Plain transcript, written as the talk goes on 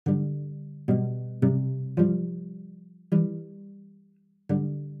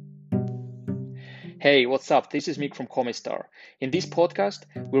Hey, what's up? This is Mick from Comistar. In this podcast,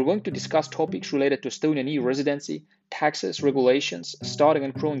 we're going to discuss topics related to Estonian e-residency, taxes, regulations, starting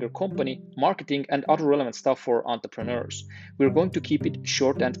and growing your company, marketing, and other relevant stuff for entrepreneurs. We're going to keep it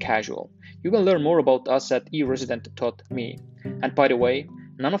short and casual. You can learn more about us at eresident.me. And by the way,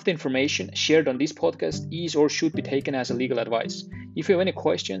 none of the information shared on this podcast is or should be taken as a legal advice. If you have any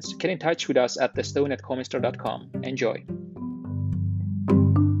questions, get in touch with us at estonian@comistar.com. Enjoy.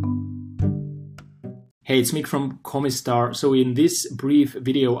 Hey, it's Mick from Comistar. So in this brief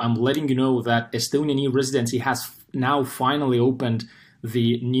video, I'm letting you know that Estonian e-residency has now finally opened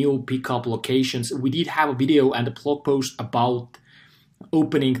the new pickup locations. We did have a video and a blog post about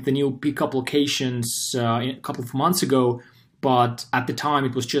opening the new pickup locations a couple of months ago, but at the time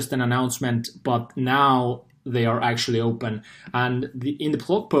it was just an announcement, but now they are actually open. And in the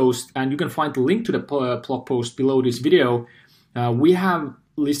blog post, and you can find the link to the blog post below this video, we have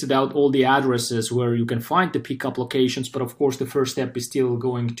listed out all the addresses where you can find the pickup locations, but of course the first step is still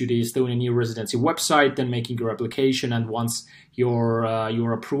going to the Estonian e-residency website, then making your application, and once you're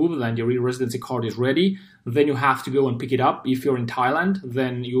approved and your e-residency card is ready, then you have to go and pick it up. If you're in Thailand,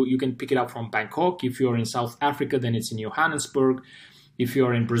 then you can pick it up from Bangkok. If you're in South Africa, then it's in Johannesburg. If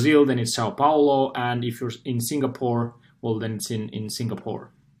you're in Brazil, then it's Sao Paulo, and if you're in Singapore, well, then it's in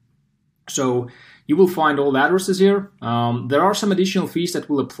Singapore. So you will find all the addresses here. There are some additional fees that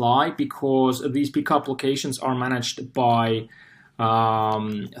will apply because these pickup locations are managed by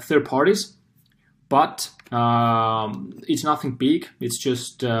third parties, but it's nothing big. It's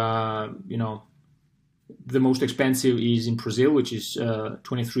just, the most expensive is in Brazil, which is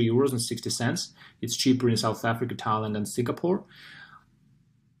 23 euros and 60 cents. It's cheaper in South Africa, Thailand, and Singapore.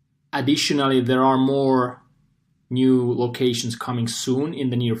 Additionally, there are more new locations coming soon in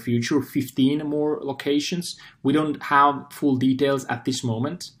the near future, 15 more locations. We don't have full details at this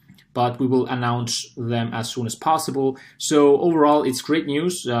moment, but we will announce them as soon as possible. So overall, it's great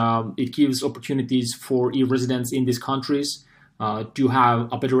news. It gives opportunities for e-residents in these countries to have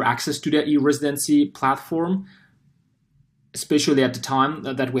a better access to the e-residency platform, especially at the time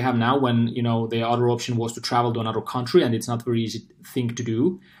that we have now when, the other option was to travel to another country, and it's not a very easy thing to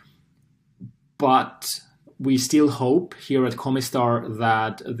do. But we still hope here at Comistar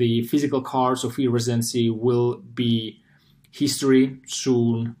that the physical cards of e-residency will be history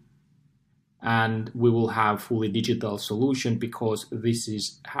soon, and we will have fully digital solution because this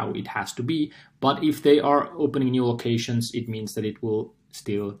is how it has to be. But if they are opening new locations, it means that it will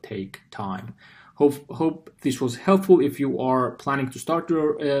still take time. Hope this was helpful if you are planning to start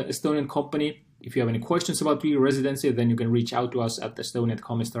your Estonian company. If you have any questions about e-residency, then you can reach out to us at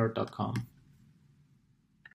estonian@comistar.com.